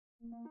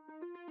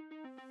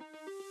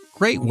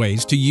Great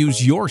ways to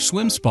use your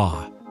swim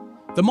spa.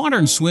 The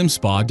modern swim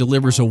spa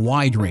delivers a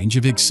wide range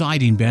of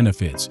exciting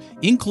benefits,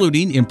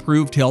 including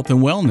improved health and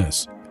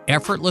wellness,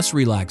 effortless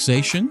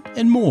relaxation,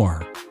 and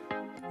more.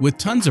 With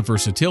tons of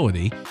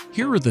versatility,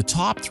 here are the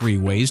top 3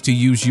 ways to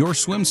use your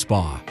swim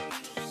spa.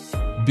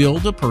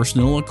 Build a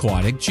personal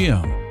aquatic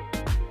gym.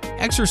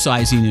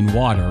 Exercising in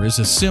water is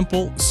a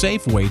simple,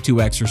 safe way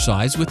to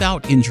exercise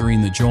without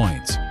injuring the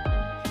joints.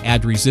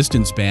 Add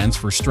resistance bands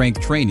for strength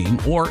training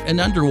or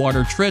an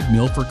underwater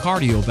treadmill for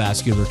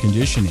cardiovascular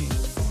conditioning.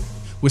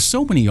 With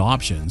so many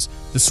options,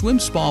 the swim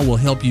spa will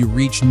help you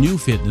reach new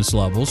fitness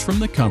levels from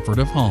the comfort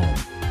of home.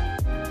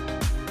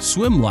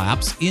 Swim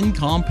laps in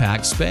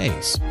compact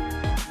space.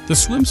 The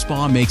swim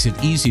spa makes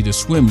it easy to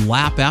swim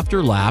lap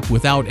after lap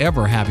without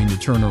ever having to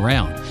turn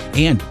around,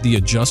 and the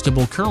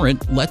adjustable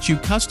current lets you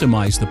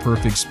customize the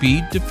perfect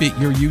speed to fit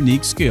your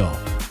unique skill.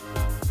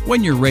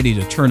 When you're ready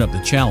to turn up the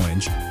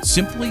challenge,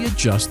 simply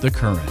adjust the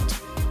current.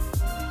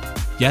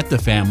 Get the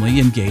family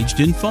engaged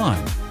in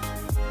fun.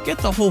 Get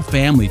the whole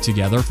family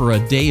together for a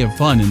day of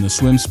fun in the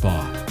swim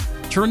spa.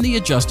 Turn the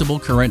adjustable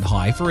current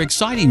high for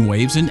exciting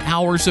waves and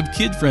hours of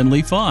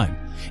kid-friendly fun.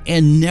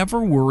 And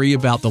never worry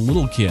about the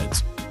little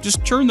kids.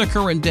 Just turn the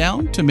current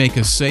down to make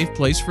a safe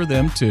place for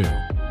them too.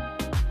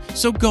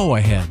 So go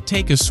ahead,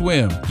 take a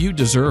swim. You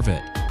deserve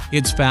it.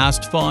 It's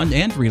fast, fun,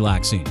 and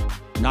relaxing.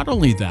 Not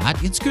only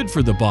that, it's good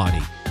for the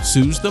body,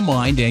 soothes the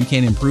mind, and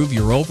can improve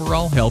your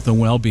overall health and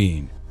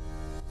well-being.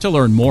 To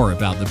learn more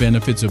about the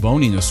benefits of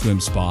owning a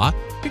swim spa,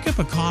 pick up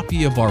a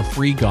copy of our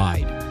free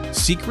guide,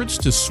 Secrets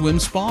to Swim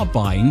Spa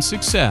Buying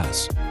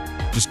Success.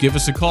 Just give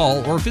us a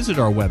call or visit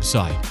our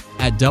website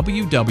at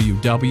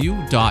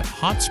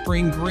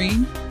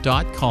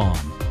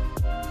www.hotspringgreen.com.